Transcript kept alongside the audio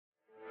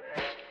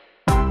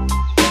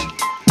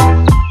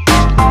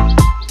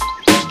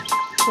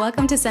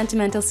Welcome to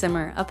Sentimental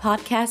Simmer, a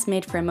podcast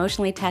made for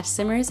emotionally attached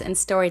simmers and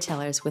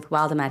storytellers with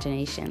wild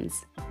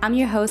imaginations. I'm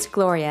your host,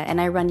 Gloria,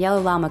 and I run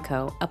Yellow Llama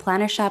Co., a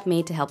planner shop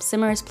made to help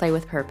simmers play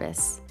with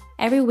purpose.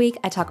 Every week,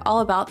 I talk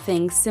all about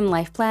things sim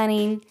life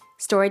planning,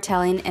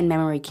 storytelling, and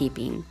memory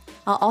keeping.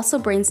 I'll also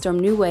brainstorm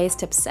new ways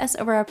to obsess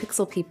over our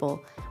pixel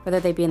people, whether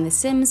they be in The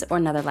Sims or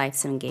another life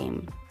sim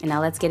game. And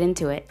now let's get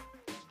into it.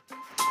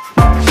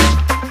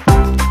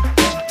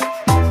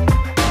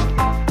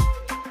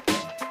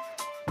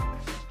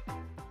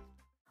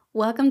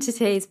 Welcome to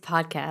today's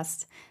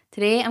podcast.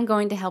 Today I'm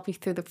going to help you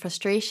through the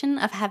frustration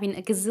of having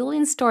a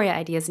gazillion story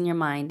ideas in your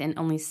mind and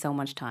only so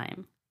much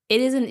time. It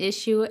is an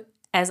issue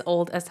as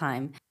old as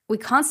time. We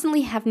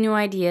constantly have new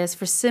ideas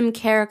for sim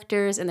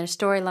characters and their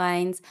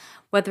storylines,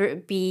 whether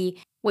it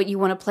be what you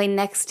want to play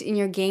next in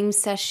your game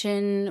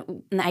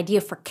session, an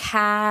idea for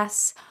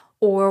casts,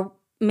 or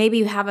maybe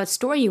you have a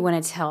story you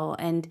want to tell.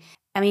 And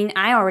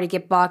I already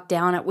get bogged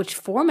down at which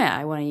format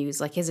I want to use.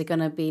 Like, is it going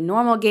to be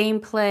normal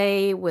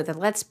gameplay with a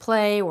let's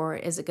play, or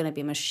is it going to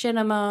be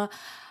machinima?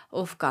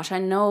 Oh gosh, I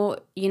know,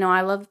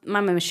 I love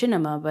my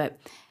machinima, but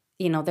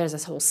there's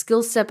this whole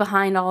skill set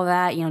behind all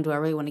that. Do I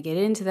really want to get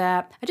into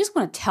that? I just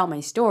want to tell my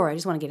story. I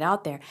just want to get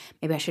out there.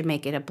 Maybe I should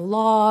make it a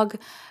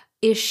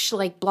blog-ish,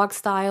 like blog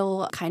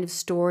style kind of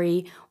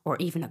story, or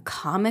even a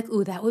comic.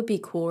 Ooh, that would be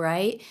cool,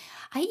 right?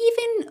 I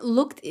even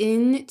looked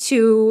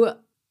into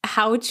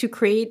how to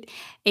create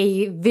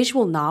a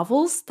visual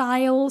novel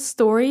style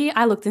story.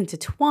 I looked into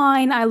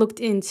Twine. I looked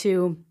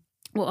into,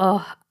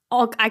 I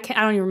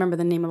don't even remember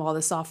the name of all the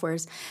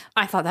softwares.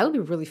 I thought that would be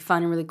really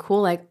fun and really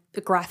cool, like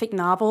a graphic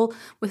novel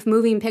with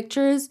moving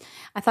pictures.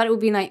 I thought it would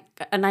be like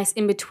a nice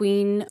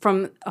in-between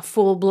from a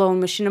full-blown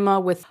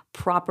machinima with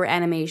proper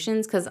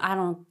animations, because I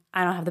don't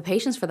have the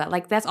patience for that.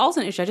 Like, that's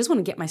also an issue. I just want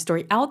to get my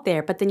story out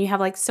there, but then you have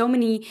like so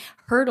many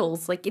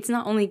hurdles. Like, it's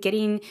not only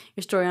getting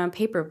your story on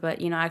paper,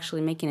 but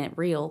actually making it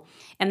real.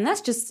 And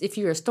that's just if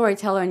you're a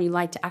storyteller and you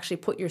like to actually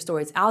put your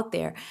stories out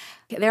there.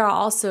 There are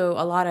also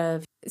a lot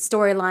of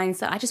storylines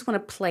that I just want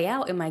to play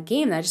out in my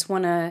game, that I just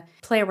want to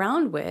play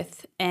around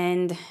with,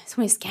 and so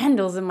many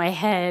scandals in my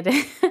head.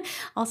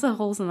 Also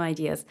wholesome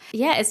ideas.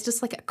 Yeah, it's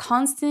just like a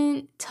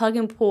constant tug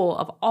and pull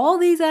of all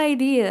these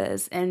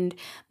ideas and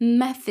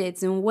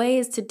methods and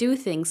ways to do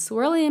things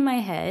swirling in my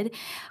head,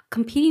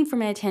 competing for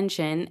my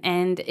attention,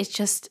 and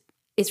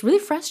it's really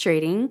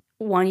frustrating.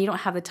 One, you don't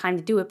have the time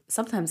to do it.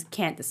 Sometimes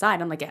can't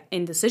decide. I'm like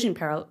indecision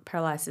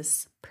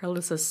paralysis.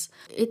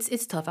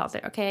 It's tough out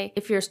there, okay?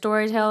 If you're a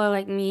storyteller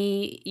like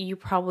me, you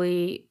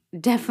probably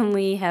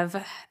definitely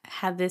have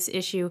had this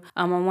issue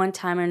on one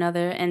time or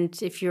another. And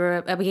if you're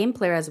a game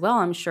player as well,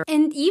 I'm sure.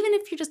 And even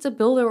if you're just a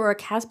builder or a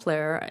cast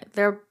player,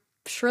 there are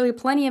surely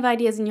plenty of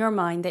ideas in your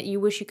mind that you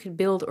wish you could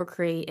build or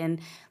create, and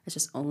there's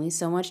just only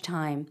so much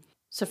time.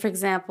 So, for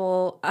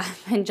example,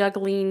 I've been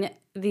juggling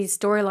these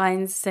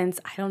storylines since,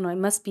 I don't know, it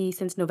must be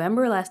since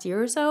November last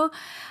year or so.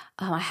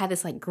 I had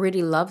this like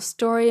gritty love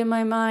story in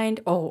my mind.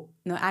 Oh,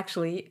 no,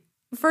 actually,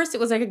 first it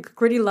was like a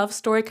gritty love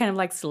story, kind of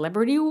like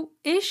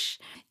celebrity-ish.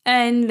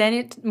 And then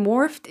it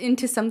morphed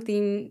into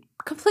something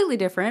completely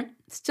different.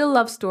 Still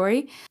love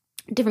story.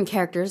 Different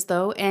characters,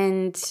 though,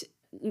 and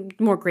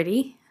more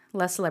gritty,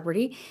 less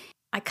celebrity.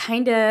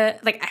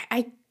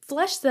 I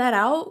fleshed that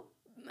out,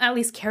 at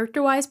least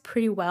character-wise,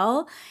 pretty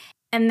well.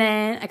 And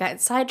then I got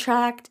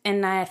sidetracked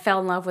and I fell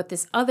in love with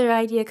this other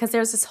idea, because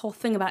there's this whole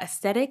thing about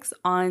aesthetics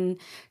on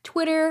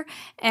Twitter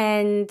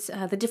and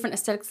the different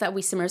aesthetics that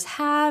we simmers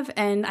have.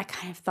 And I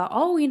kind of thought,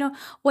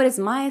 what is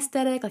my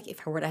aesthetic? Like,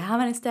 if I were to have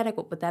an aesthetic,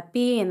 what would that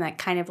be? And that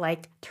kind of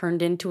like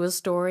turned into a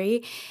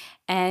story.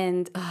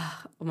 And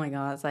oh my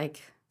God, it's like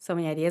so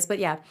many ideas. But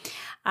yeah,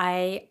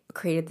 I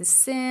created this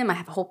sim. I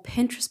have a whole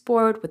Pinterest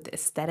board with the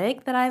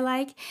aesthetic that I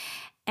like.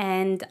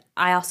 And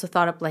I also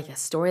thought of like a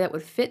story that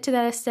would fit to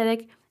that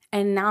aesthetic.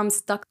 And now I'm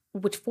stuck.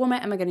 Which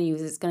format am I going to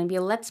use? Is it going to be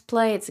a let's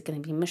play? Is it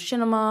going to be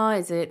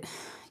machinima?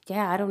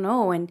 I don't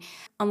know. And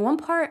on one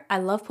part, I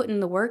love putting in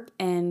the work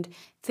and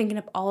thinking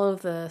up all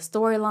of the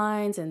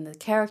storylines and the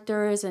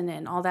characters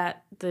and all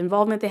that, the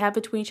involvement they have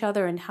between each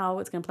other and how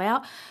it's going to play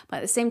out. But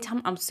at the same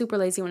time, I'm super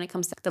lazy when it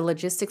comes to the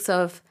logistics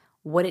of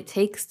what it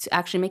takes to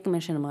actually make a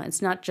machinima.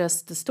 It's not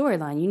just the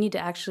storyline. You need to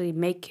actually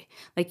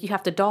you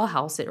have to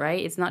dollhouse it,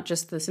 right? It's not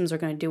just the Sims are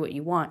going to do what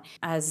you want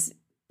as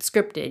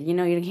scripted. You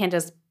can't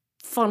just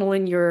funnel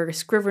in your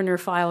Scrivener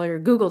file or your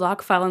Google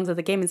Doc file into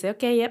the game and say,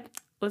 okay, yep,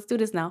 let's do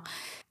this now.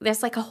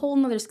 There's like a whole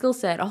nother skill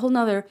set, a whole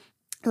nother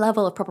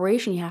level of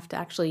preparation you have to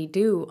actually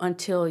do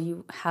until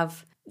you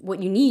have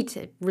what you need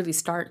to really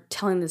start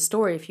telling the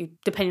story,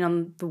 depending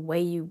on the way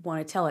you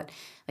want to tell it.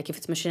 Like if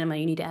it's machinima,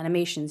 you need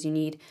animations, you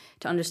need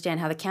to understand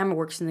how the camera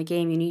works in the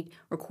game, you need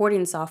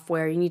recording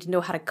software, you need to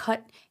know how to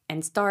cut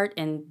and start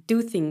and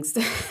do things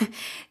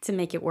to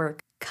make it work.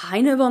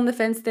 Kind of on the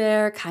fence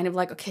there, kind of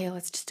like, okay,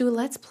 let's just do a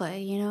let's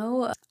play,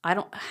 I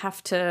don't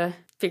have to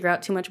figure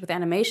out too much with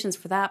animations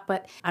for that,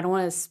 but I don't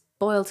want to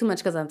spoil too much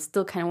because I'm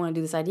still kind of want to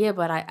do this idea,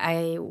 but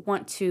I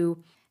want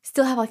to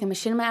still have like a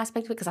machinima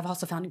aspect to it because I've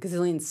also found a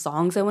gazillion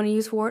songs I want to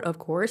use for it, of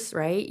course,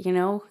 right?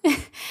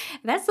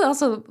 That's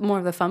also more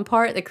of the fun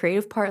part, the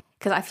creative part,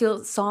 because I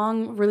feel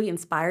song really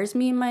inspires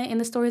me in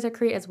the stories I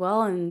create as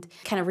well, and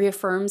kind of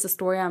reaffirms the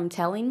story I'm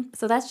telling.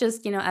 So that's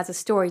just, as a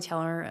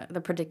storyteller,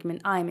 the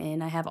predicament I'm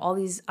in. I have all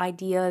these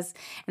ideas,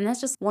 and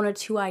that's just one or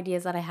two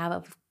ideas that I have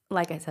of,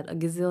 like I said, a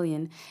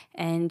gazillion,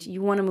 and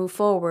you want to move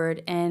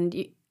forward, and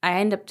I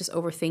end up just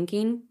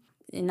overthinking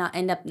and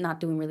end up not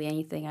doing really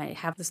anything. I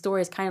have the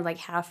stories kind of like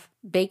half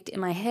baked in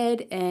my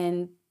head,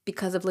 and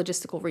because of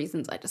logistical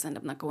reasons, I just end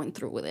up not going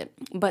through with it.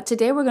 But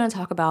today we're going to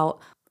talk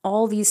about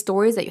all these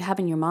stories that you have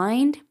in your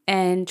mind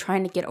and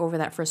trying to get over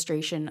that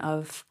frustration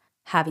of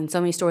having so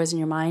many stories in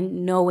your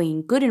mind,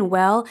 knowing good and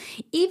well,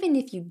 even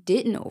if you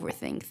didn't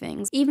overthink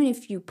things, even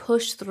if you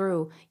push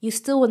through, you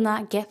still would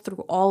not get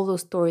through all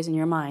those stories in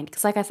your mind.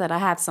 Because like I said, I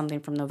had something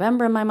from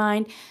November in my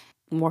mind,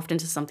 morphed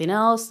into something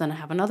else, then I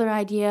have another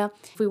idea.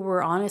 If we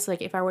were honest,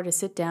 like if I were to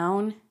sit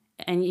down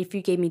and if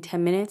you gave me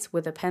 10 minutes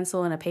with a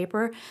pencil and a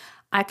paper,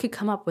 I could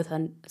come up with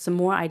some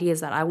more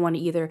ideas that I want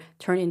to either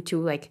turn into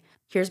like,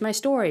 here's my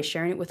story,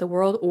 sharing it with the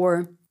world,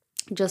 or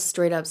just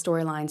straight up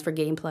storylines for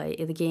gameplay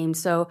in the game.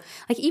 So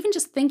like even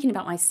just thinking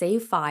about my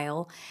save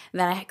file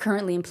that I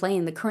currently am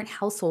playing, the current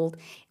household,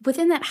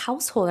 within that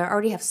household, I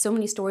already have so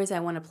many stories I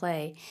want to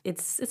play.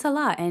 It's a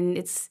lot, and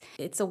it's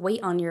a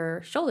weight on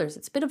your shoulders.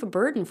 It's a bit of a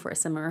burden for a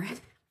simmer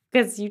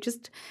because you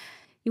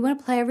want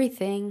to play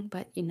everything,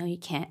 but you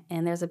can't.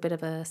 And there's a bit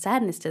of a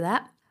sadness to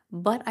that.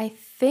 But I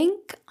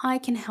think I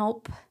can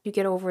help you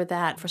get over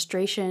that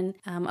frustration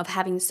of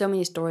having so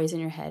many stories in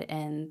your head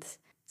and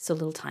so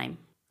little time.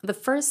 The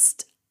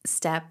first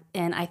step,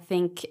 and I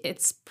think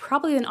it's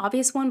probably an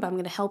obvious one, but I'm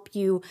going to help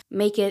you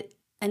make it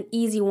an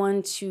easy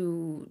one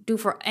to do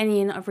for any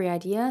and every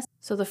idea.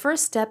 So the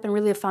first step, and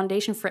really a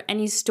foundation for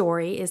any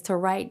story, is to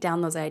write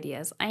down those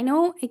ideas. I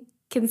know it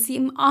can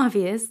seem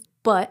obvious,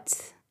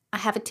 but I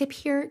have a tip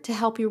here to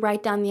help you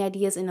write down the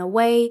ideas in a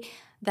way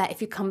that if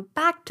you come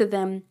back to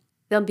them,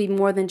 they'll be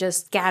more than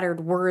just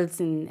scattered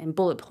words and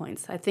bullet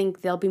points. I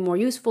think they'll be more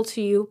useful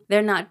to you.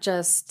 They're not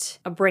just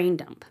a brain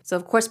dump. So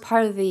of course,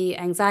 part of the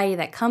anxiety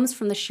that comes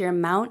from the sheer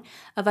amount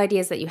of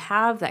ideas that you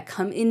have that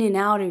come in and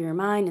out of your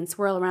mind and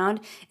swirl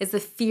around is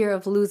the fear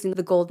of losing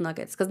the gold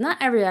nuggets. Because not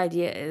every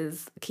idea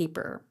is a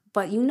keeper,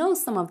 but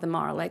some of them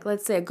are, like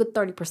let's say a good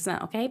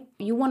 30%, okay?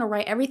 You want to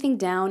write everything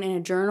down in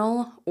a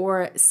journal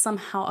or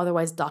somehow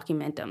otherwise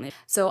document them.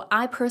 So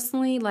I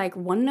personally like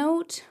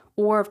OneNote,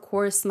 or of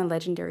course my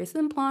legendary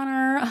Sim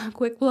Planner,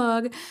 quick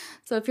plug.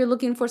 So if you're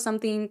looking for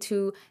something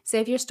to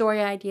save your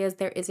story ideas,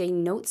 there is a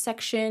note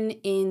section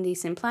in the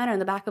Sim Planner in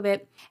the back of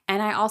it.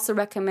 And I also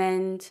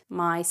recommend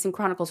my Sim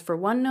Chronicles for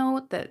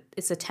OneNote. That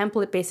it's a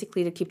template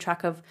basically to keep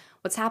track of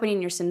what's happening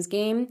in your Sims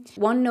game.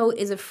 OneNote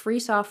is a free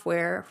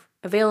software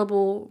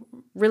available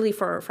really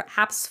for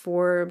apps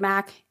for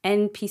Mac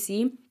and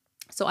PC.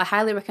 So I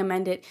highly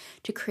recommend it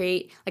to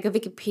create like a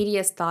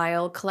Wikipedia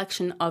style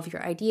collection of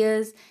your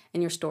ideas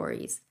and your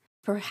stories.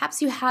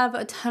 Perhaps you have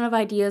a ton of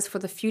ideas for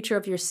the future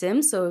of your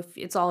sim, so if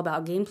it's all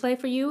about gameplay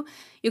for you,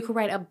 you could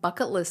write a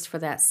bucket list for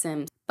that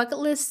sim. Bucket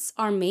lists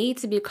are made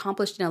to be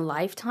accomplished in a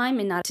lifetime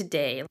and not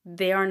today.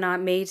 They are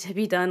not made to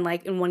be done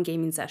like in one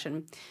gaming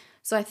session.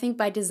 So I think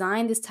by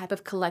design, this type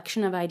of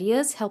collection of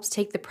ideas helps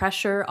take the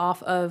pressure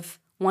off of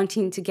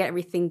wanting to get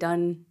everything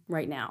done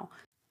right now.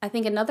 I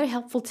think another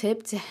helpful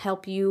tip to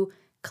help you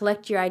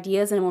collect your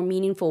ideas in a more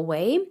meaningful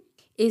way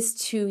is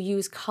to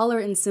use color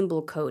and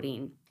symbol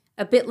coding,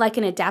 a bit like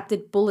an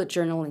adapted bullet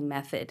journaling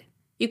method.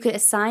 You could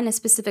assign a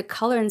specific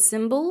color and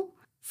symbol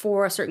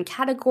for a certain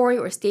category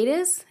or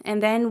status,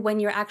 and then when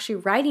you're actually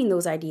writing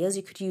those ideas,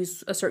 you could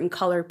use a certain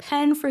color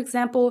pen, for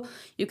example.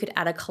 You could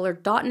add a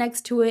colored dot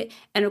next to it,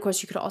 and of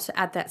course you could also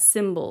add that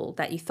symbol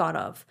that you thought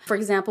of. For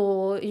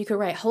example, you could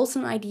write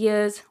wholesome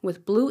ideas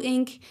with blue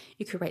ink,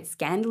 you could write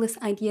scandalous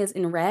ideas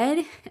in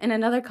red, and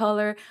another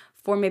color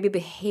for maybe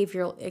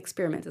behavioral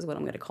experiments is what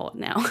I'm going to call it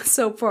now.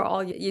 So for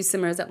all you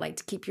simmers that like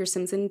to keep your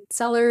sims in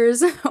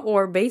cellars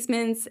or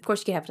basements, of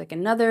course you could have like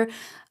another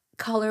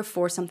color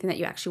for something that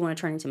you actually want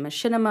to turn into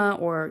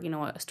machinima, or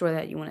a story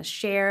that you want to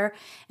share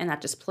and not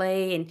just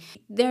play. And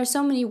there are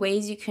so many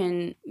ways you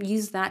can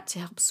use that to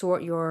help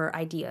sort your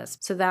ideas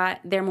so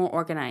that they're more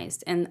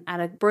organized, and at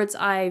a bird's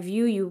eye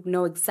view you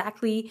know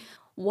exactly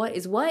what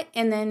is what.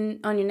 And then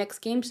on your next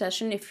game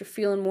session, if you're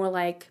feeling more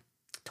like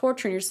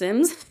torturing your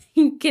sims,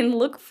 you can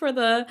look for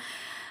the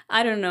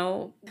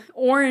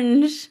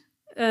orange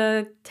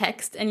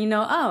text, and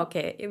oh,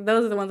 okay,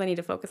 those are the ones I need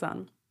to focus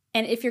on.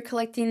 And if you're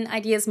collecting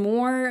ideas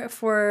more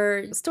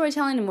for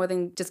storytelling and more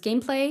than just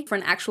gameplay, for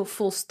an actual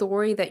full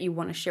story that you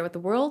want to share with the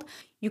world,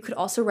 you could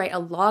also write a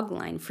log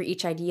line for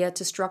each idea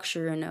to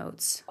structure your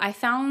notes. I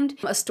found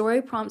a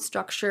story prompt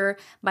structure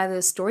by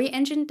the Story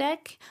Engine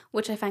deck,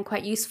 which I find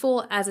quite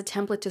useful as a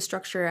template to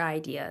structure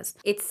ideas.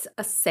 It's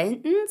a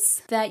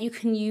sentence that you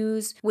can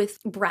use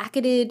with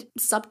bracketed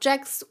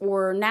subjects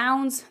or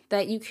nouns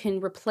that you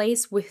can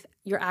replace with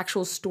your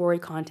actual story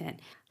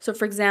content. So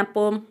for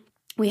example,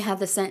 we have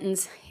the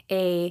sentence,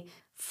 a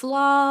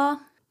flaw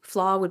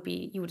flaw would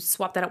be, you would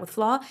swap that out with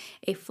flaw.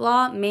 A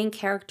flaw main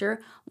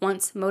character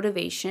wants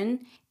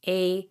motivation,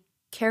 a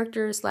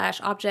character /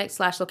 object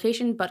 /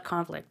 location, but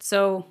conflict.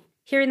 So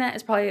hearing that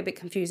is probably a bit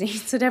confusing,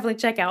 so definitely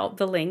check out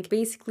the link.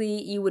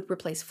 Basically, you would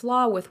replace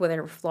flaw with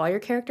whatever flaw your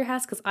character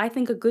has, because I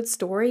think a good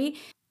story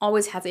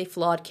always has a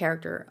flawed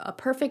character. A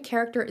perfect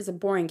character is a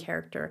boring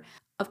character.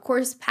 Of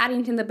course,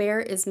 Paddington the Bear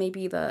is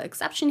maybe the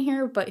exception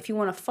here, but if you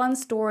want a fun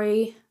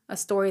story, a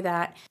story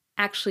that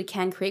actually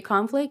can create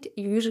conflict,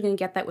 you're usually going to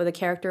get that with a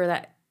character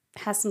that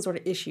has some sort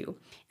of issue.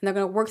 And they're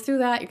going to work through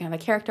that. You're going to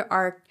have a character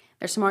arc.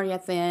 They're smarty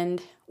at the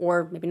end,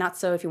 or maybe not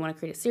so if you want to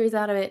create a series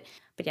out of it.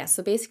 But yeah,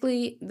 so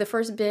basically the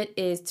first bit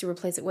is to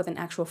replace it with an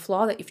actual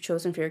flaw that you've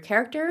chosen for your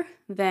character.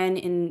 Then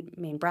in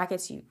main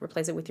brackets, you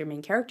replace it with your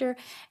main character.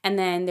 And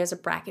then there's a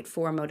bracket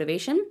for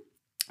motivation.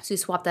 So you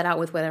swap that out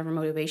with whatever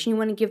motivation you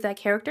want to give that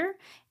character.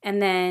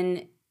 And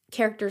then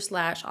character /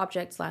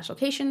 object /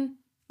 location.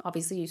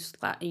 Obviously,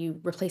 you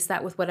replace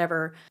that with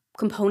whatever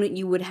component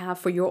you would have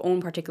for your own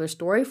particular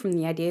story from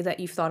the idea that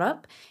you've thought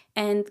up.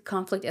 And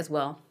conflict as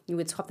well. You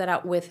would swap that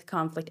out with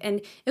conflict.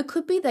 And it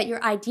could be that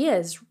your idea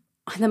is,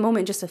 at the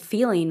moment, just a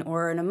feeling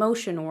or an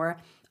emotion or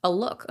a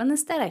look, an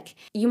aesthetic.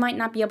 You might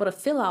not be able to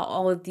fill out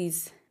all of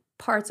these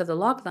parts of the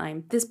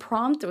logline. This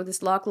prompt or this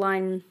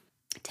logline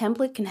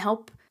template can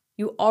help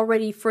you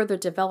already further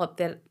develop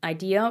that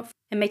idea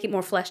and make it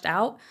more fleshed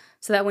out,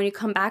 so that when you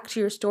come back to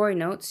your story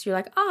notes, you're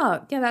like,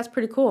 oh, yeah, that's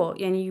pretty cool.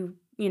 And you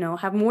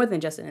have more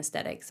than just an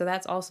aesthetic. So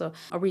that's also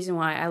a reason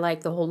why I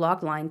like the whole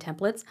logline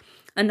templates.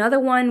 Another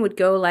one would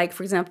go like,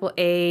 for example,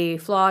 a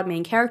flawed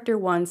main character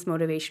wants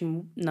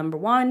motivation number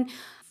 1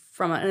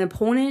 from an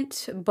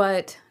opponent,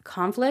 but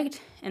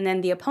conflict. And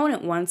then the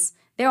opponent wants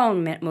their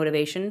own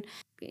motivation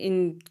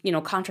in,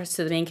 contrast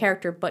to the main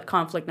character, but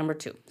conflict number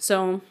 2.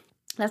 So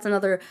that's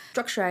another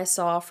structure I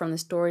saw from the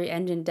story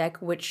engine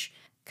deck, which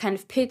kind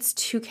of pits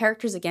 2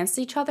 characters against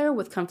each other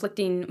with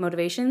conflicting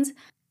motivations,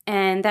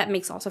 and that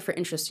makes also for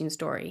interesting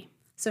story.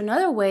 So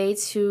another way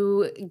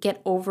to get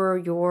over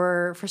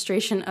your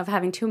frustration of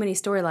having too many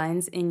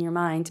storylines in your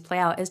mind to play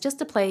out is just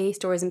to play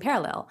stories in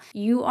parallel.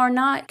 You are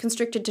not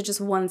constricted to just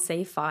one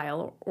save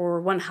file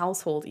or one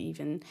household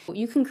even.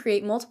 You can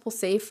create multiple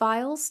save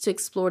files to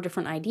explore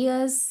different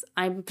ideas.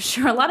 I'm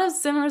sure a lot of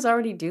simmers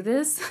already do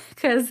this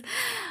because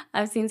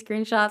I've seen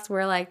screenshots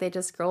where they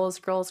just scroll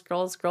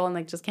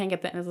and just can't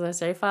get the end of their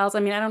save files.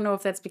 I mean, I don't know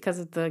if that's because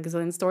of the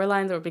gazillion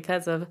storylines or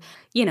because of,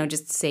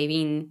 just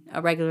saving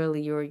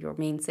regularly your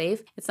main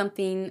save. It's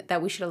something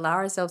that we should allow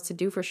ourselves to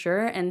do for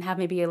sure and have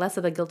maybe less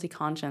of a guilty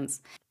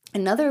conscience.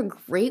 Another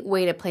great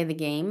way to play the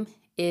game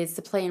is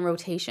to play in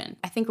rotation.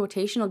 I think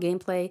rotational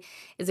gameplay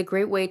is a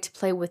great way to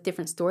play with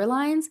different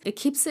storylines. It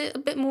keeps it a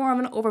bit more of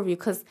an overview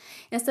because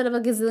instead of a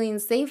gazillion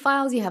save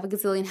files, you have a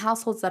gazillion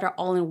households that are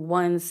all in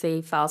one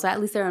save file. So at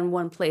least they're in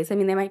one place. I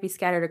mean, they might be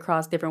scattered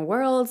across different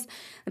worlds,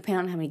 depending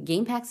on how many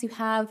game packs you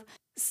have.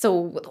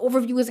 So the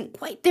overview isn't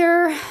quite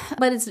there,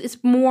 but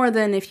it's more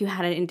than if you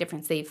had it in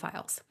different save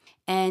files.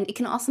 And it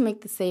can also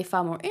make the save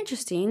file more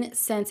interesting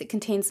since it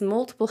contains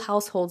multiple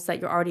households that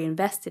you're already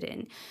invested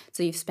in.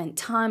 So you've spent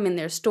time in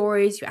their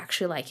stories,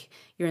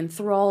 you're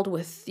enthralled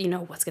with,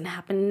 what's going to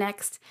happen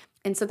next.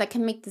 And so that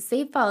can make the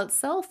save file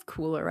itself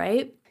cooler,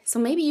 right? So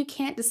maybe you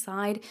can't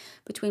decide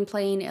between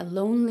playing a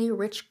lonely,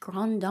 rich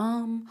grand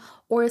dame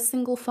or a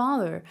single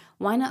father.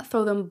 Why not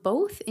throw them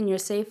both in your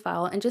save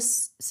file and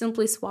just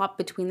simply swap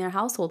between their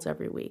households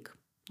every week,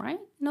 right?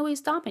 Nobody's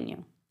stopping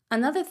you.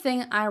 Another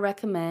thing I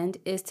recommend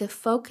is to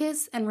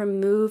focus and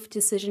remove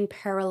decision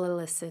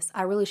paralysis.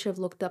 I really should have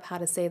looked up how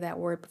to say that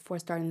word before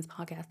starting this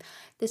podcast.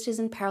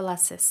 Decision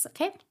paralysis,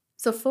 okay?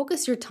 So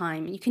focus your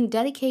time. You can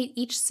dedicate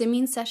each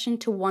simming session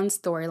to one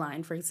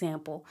storyline, for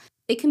example.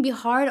 It can be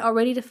hard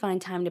already to find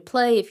time to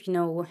play if,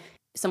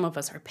 some of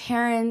us are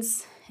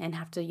parents and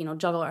have to,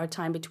 juggle our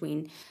time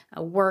between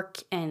work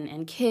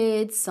and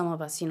kids. Some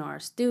of us, are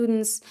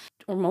students,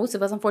 or most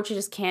of us, unfortunately,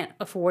 just can't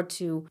afford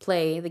to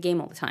play the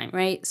game all the time,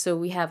 right? So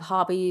we have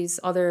hobbies,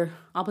 other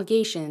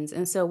obligations.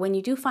 And so when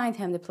you do find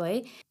time to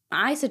play,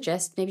 I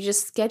suggest maybe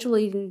just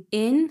scheduling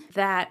in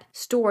that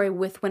story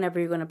with whenever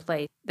you're going to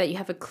play, that you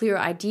have a clear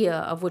idea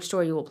of which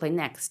story you will play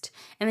next.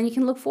 And then you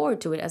can look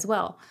forward to it as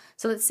well.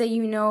 So let's say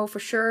for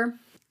sure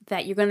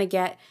that you're going to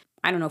get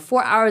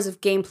 4 hours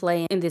of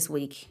gameplay in this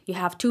week. You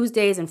have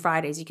Tuesdays and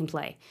Fridays you can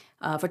play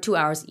for 2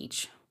 hours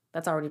each.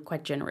 That's already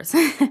quite generous.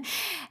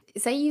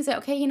 Say you say,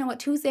 okay,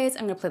 Tuesdays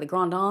I'm going to play the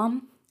Grand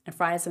Dame, and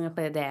Fridays I'm going to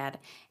play the Dad.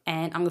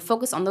 And I'm going to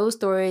focus on those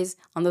stories,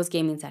 on those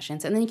gaming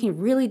sessions. And then you can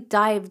really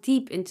dive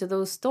deep into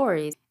those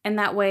stories. And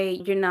that way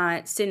you're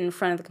not sitting in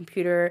front of the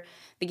computer,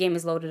 the game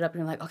is loaded up, and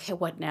you're like, okay,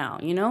 what now,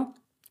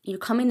 You're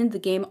coming into the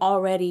game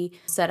already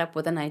set up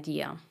with an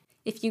idea.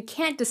 If you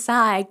can't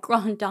decide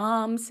Grand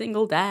Dame,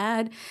 single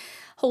dad,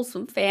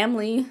 wholesome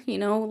family,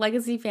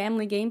 legacy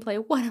family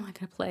gameplay, what am I going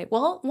to play?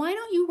 Well, why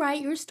don't you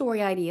write your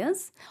story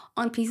ideas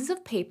on pieces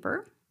of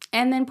paper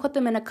and then put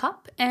them in a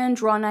cup and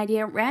draw an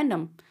idea at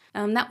random.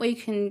 That way you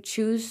can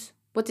choose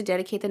what to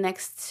dedicate the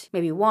next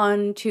maybe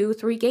 1, 2,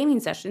 3 gaming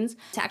sessions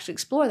to actually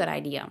explore that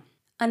idea.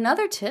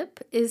 Another tip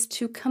is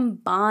to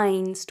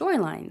combine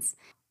storylines.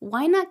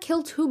 Why not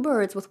kill two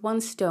birds with one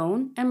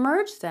stone and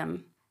merge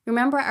them?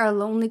 Remember our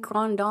lonely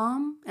grand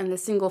dame and the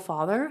single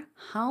father?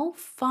 How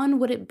fun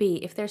would it be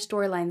if their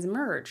storylines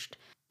merged?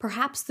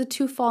 Perhaps the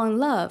two fall in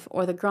love,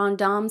 or the grand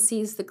dame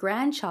sees the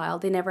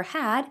grandchild they never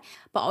had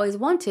but always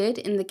wanted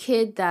in the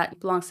kid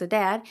that belongs to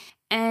dad,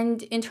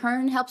 and in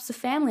turn helps the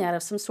family out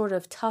of some sort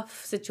of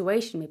tough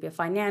situation, maybe a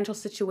financial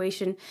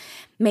situation.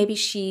 Maybe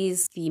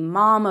she's the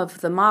mom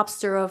of the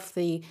mobster of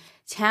the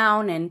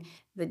town, and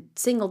the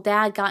single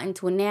dad got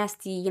into a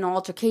nasty,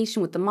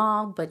 altercation with the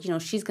mob, but,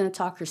 she's going to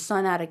talk her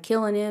son out of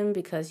killing him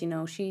because,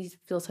 she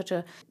feels such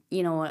a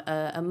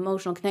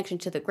emotional connection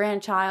to the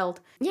grandchild.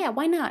 Yeah,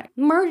 why not?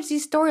 Merge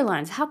these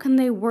storylines. How can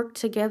they work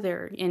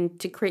together and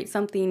to create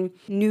something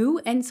new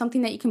and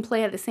something that you can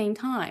play at the same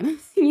time,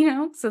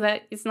 so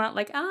that it's not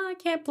like, I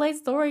can't play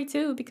story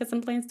 2 because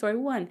I'm playing story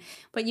 1,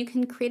 but you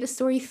can create a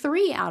story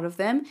 3 out of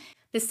them.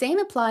 The same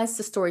applies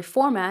to story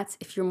formats.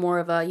 If you're more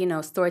of a,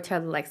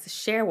 storyteller that likes to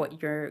share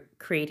what you're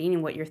creating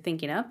and what you're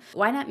thinking of,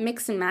 why not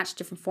mix and match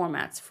different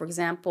formats? For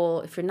example,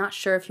 if you're not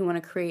sure if you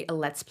want to create a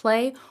Let's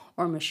Play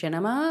or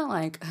machinima,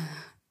 like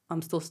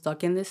I'm still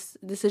stuck in this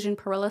decision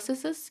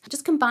paralysis,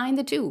 just combine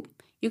the two.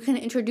 You can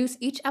introduce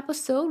each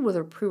episode with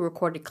a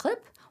pre-recorded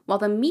clip, while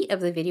the meat of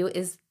the video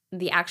is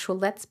the actual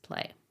Let's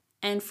Play.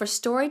 And for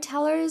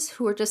storytellers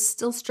who are just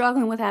still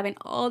struggling with having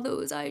all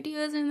those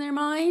ideas in their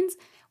minds,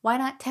 why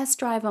not test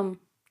drive them?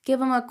 Give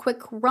them a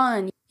quick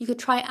run. You could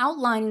try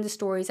outlining the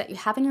stories that you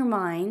have in your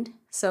mind.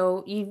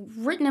 So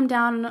you've written them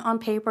down on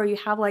paper. You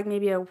have like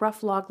maybe a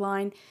rough log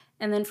line.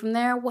 And then from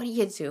there, what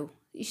do?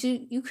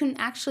 You can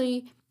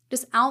actually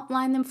just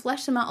outline them,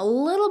 flesh them out a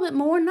little bit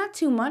more, not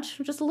too much,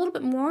 just a little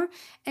bit more,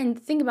 and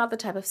think about the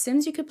type of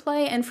sims you could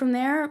play. And from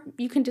there,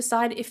 you can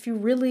decide if you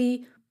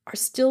really are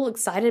still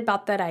excited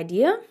about that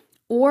idea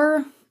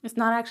or it's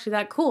not actually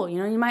that cool.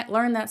 You might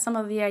learn that some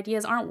of the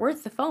ideas aren't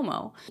worth the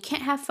FOMO. You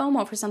can't have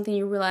FOMO for something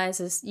you realize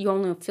is you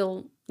only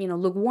feel,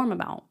 lukewarm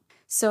about.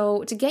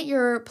 So to get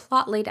your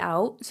plot laid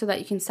out so that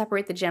you can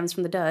separate the gems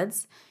from the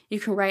duds, you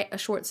can write a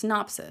short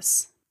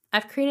synopsis.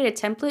 I've created a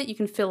template you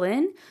can fill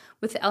in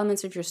with the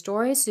elements of your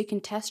story so you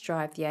can test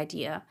drive the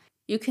idea.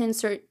 You can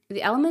insert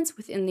the elements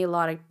within the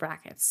allotted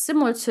brackets,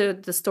 similar to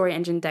the Story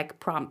Engine deck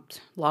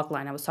prompt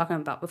logline I was talking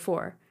about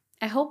before.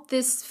 I hope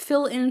this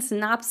fill-in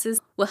synopsis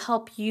will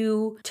help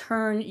you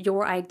turn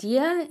your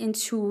idea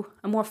into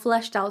a more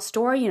fleshed out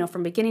story,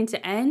 from beginning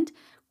to end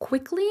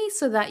quickly,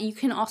 so that you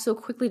can also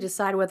quickly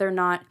decide whether or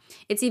not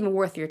it's even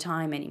worth your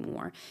time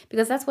anymore.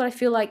 Because that's what I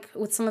feel like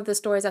with some of the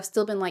stories I've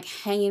still been like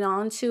hanging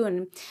on to,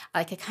 and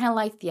I kind of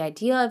like the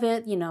idea of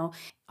it,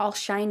 all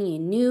shiny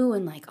and new,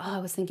 and like, I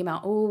was thinking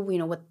about,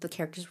 what the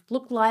characters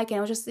look like, and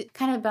I was just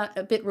kind of about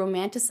a bit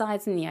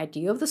romanticizing the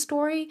idea of the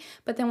story.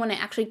 But then when I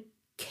actually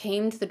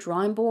came to the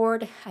drawing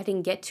board, I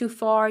didn't get too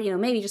far,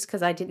 maybe just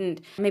because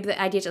maybe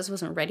the idea just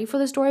wasn't ready for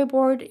the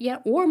storyboard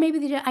yet, or maybe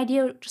the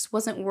idea just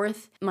wasn't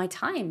worth my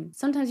time.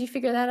 Sometimes you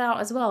figure that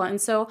out as well.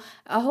 And so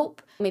I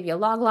hope maybe a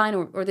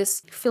logline or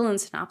this fill-in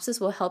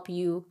synopsis will help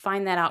you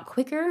find that out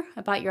quicker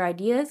about your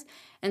ideas.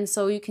 And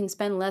so you can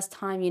spend less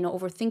time,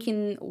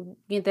 overthinking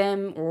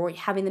them or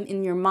having them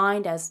in your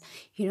mind as,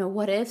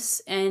 what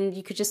ifs, and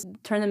you could just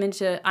turn them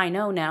into I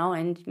know now,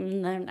 and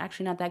they're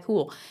actually not that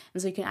cool.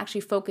 And so you can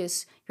actually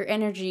focus your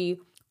energy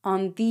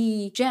on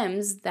the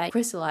gems that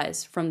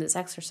crystallize from this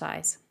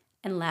exercise.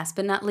 And last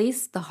but not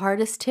least, the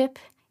hardest tip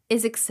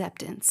is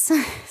acceptance.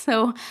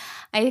 So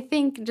I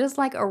think just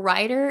like a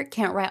writer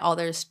can't write all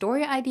their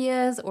story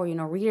ideas, or,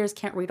 readers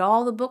can't read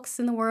all the books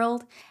in the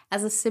world,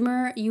 as a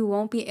simmer, you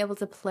won't be able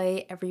to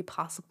play every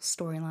possible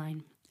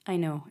storyline. I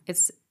know,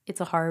 it's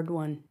a hard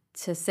one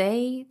to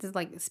say, to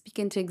like speak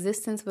into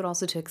existence, but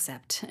also to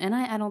accept. And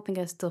I don't think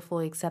I still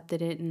fully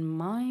accepted it in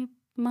my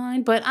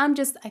mind, but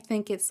I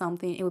think it's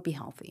something, it would be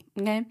healthy,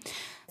 okay?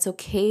 It's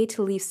okay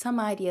to leave some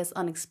ideas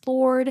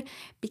unexplored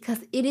because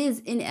it is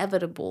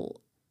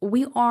inevitable.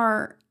 We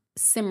are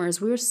simmers.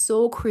 We're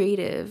so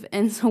creative,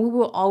 and so we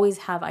will always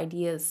have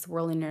ideas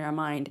swirling in our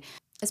mind,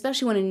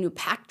 especially when a new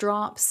pack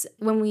drops,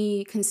 when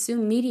we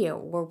consume media,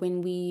 or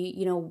when we,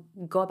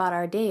 go about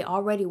our day.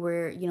 Already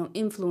we're,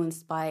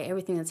 influenced by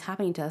everything that's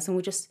happening to us, and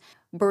we're just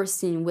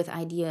bursting with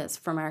ideas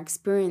from our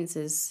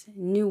experiences.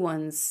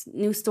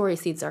 New story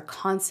seeds are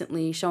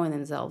constantly showing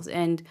themselves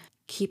and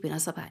keeping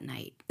us up at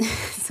night.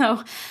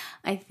 So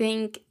I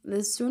think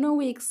the sooner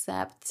we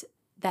accept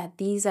that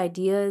these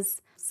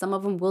ideas, some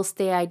of them will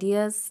stay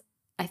ideas,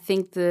 I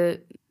think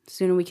the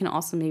sooner we can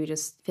also maybe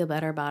just feel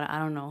better about it. I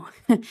don't know.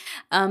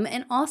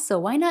 And also,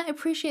 why not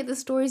appreciate the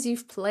stories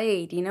you've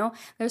played?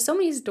 There's so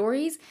many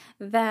stories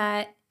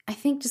that I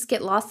think just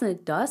get lost in the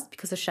dust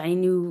because of shiny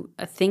new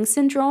thing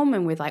syndrome.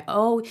 And we're like,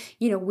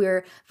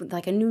 we're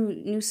like a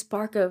new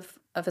spark of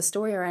a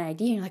story or an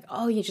idea. And you're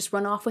like, you just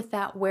run off with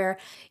that, where,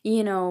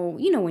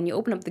 when you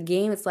open up the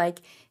game, it's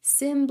like,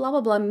 Sim, blah,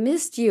 blah, blah,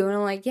 missed you. And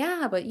I'm like,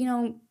 yeah, but,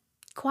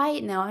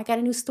 quiet now. I got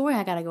a new story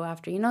I got to go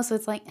after, So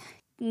it's like,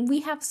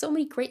 we have so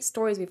many great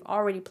stories we've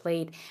already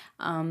played.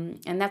 And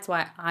that's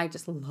why I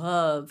just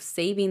love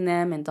saving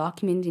them and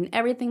documenting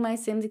everything my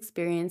Sims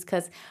experience.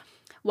 Because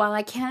while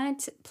I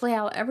can't play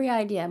out every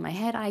idea in my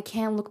head, I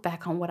can look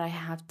back on what I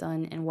have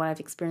done and what I've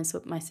experienced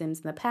with my Sims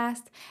in the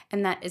past.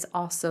 And that is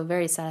also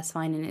very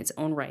satisfying in its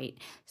own right.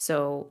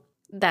 So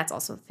that's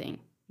also a thing.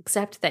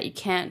 Except that you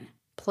can't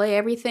play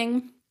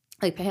everything,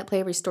 like play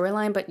every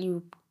storyline, but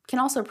you can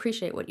also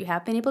appreciate what you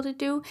have been able to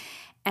do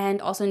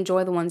and also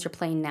enjoy the ones you're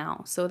playing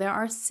now. So there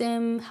are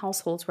Sim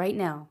households right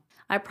now,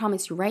 I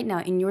promise you right now,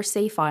 in your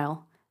save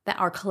file that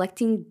are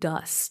collecting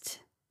dust,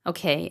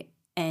 okay?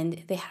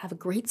 And they have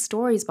great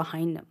stories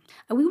behind them.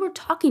 And we were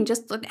talking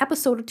just an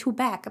episode or two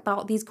back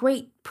about these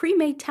great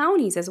pre-made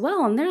townies as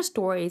well, and their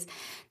stories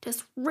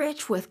just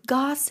rich with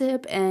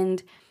gossip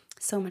and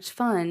so much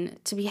fun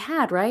to be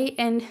had, right?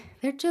 And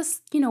they're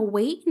just,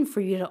 waiting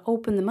for you to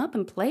open them up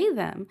and play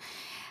them.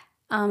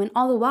 And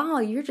all the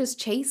while, you're just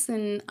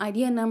chasing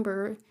idea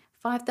number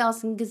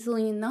 5,000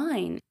 gazillion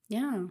 9.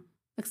 Yeah.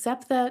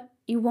 Except that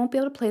you won't be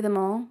able to play them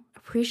all.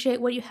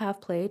 Appreciate what you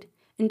have played.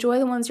 Enjoy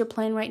the ones you're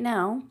playing right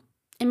now.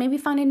 And maybe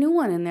find a new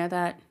one in there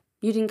that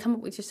you didn't come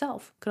up with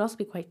yourself. Could also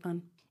be quite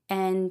fun.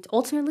 And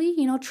ultimately,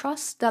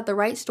 trust that the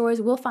right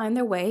stories will find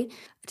their way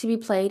to be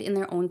played in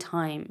their own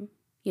time.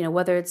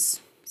 Whether it's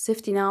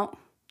sifting out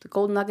the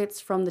gold nuggets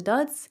from the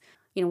duds,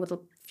 with a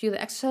few of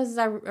the exercises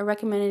I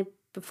recommended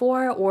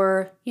before,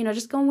 or,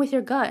 just going with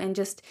your gut and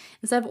just,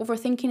 instead of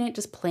overthinking it,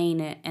 just playing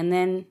it and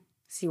then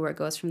see where it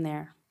goes from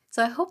there.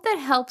 So I hope that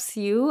helps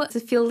you to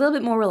feel a little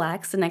bit more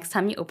relaxed the next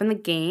time you open the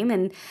game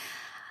and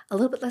a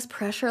little bit less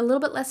pressure, a little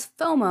bit less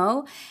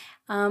FOMO.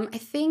 I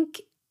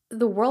think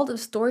the world of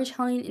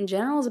storytelling in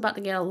general is about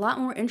to get a lot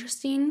more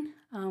interesting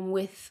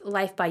with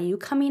Life by You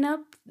coming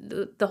up.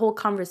 The whole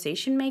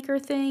conversation maker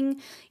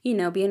thing,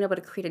 being able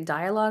to create a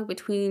dialogue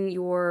between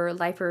your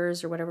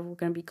lifers or whatever we're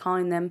going to be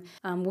calling them,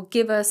 will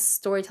give us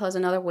storytellers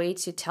another way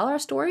to tell our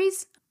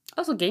stories.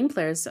 Also, game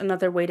players,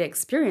 another way to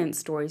experience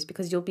stories,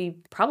 because you'll be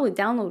probably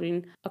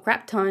downloading a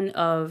crap ton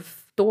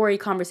of story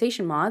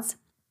conversation mods,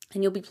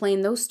 and you'll be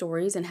playing those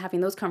stories and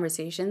having those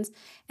conversations.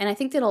 And I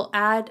think that'll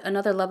add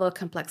another level of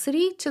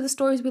complexity to the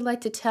stories we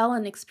like to tell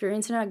and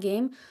experience in our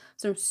game.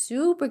 So I'm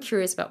super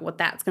curious about what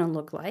that's going to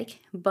look like.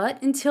 But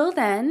until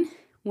then,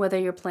 whether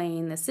you're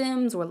playing The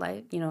Sims or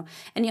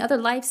any other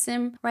life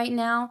sim right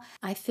now,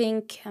 I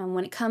think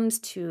when it comes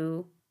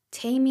to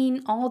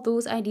taming all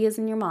those ideas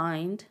in your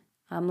mind,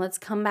 let's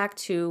come back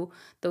to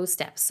those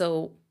steps.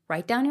 So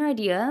write down your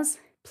ideas,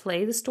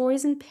 play the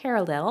stories in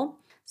parallel.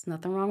 There's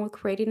nothing wrong with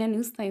creating a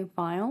new save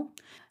file.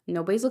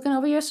 Nobody's looking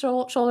over your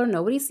shoulder.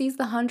 Nobody sees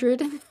the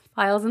 100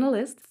 files in the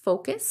list.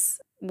 Focus.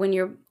 When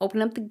you're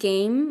opening up the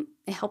game,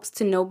 it helps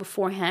to know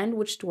beforehand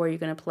which story you're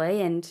going to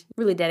play and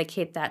really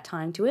dedicate that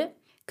time to it.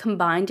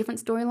 Combine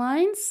different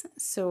storylines.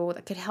 So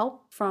that could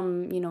help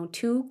from,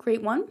 2,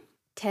 create 1.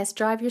 Test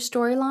drive your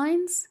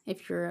storylines.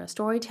 If you're a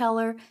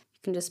storyteller, you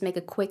can just make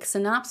a quick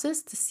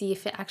synopsis to see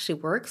if it actually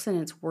works and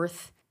it's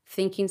worth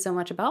thinking so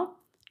much about,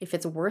 if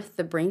it's worth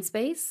the brain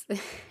space.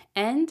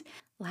 And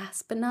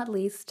last but not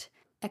least,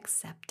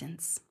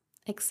 acceptance.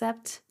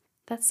 Accept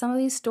that some of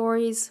these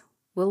stories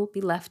will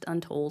be left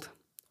untold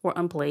or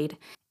unplayed,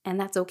 and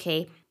that's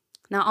okay.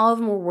 Not all of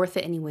them were worth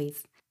it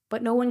anyways,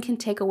 but no one can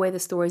take away the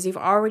stories you've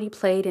already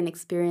played and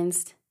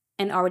experienced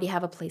and already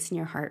have a place in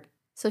your heart.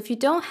 So if you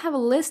don't have a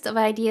list of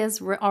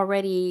ideas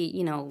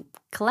already,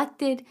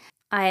 collected,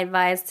 I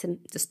advise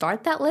to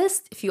start that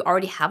list. If you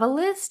already have a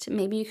list,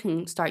 maybe you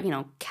can start,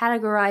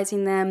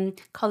 categorizing them,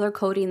 color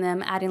coding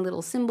them, adding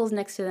little symbols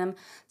next to them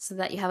so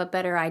that you have a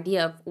better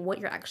idea of what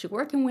you're actually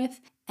working with,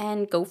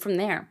 and go from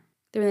there.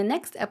 During the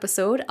next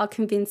episode, I'll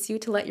convince you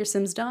to let your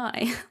Sims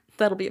die.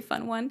 That'll be a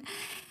fun one.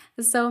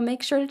 So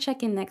make sure to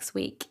check in next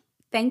week.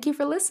 Thank you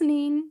for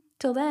listening.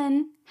 Till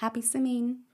then, happy simming.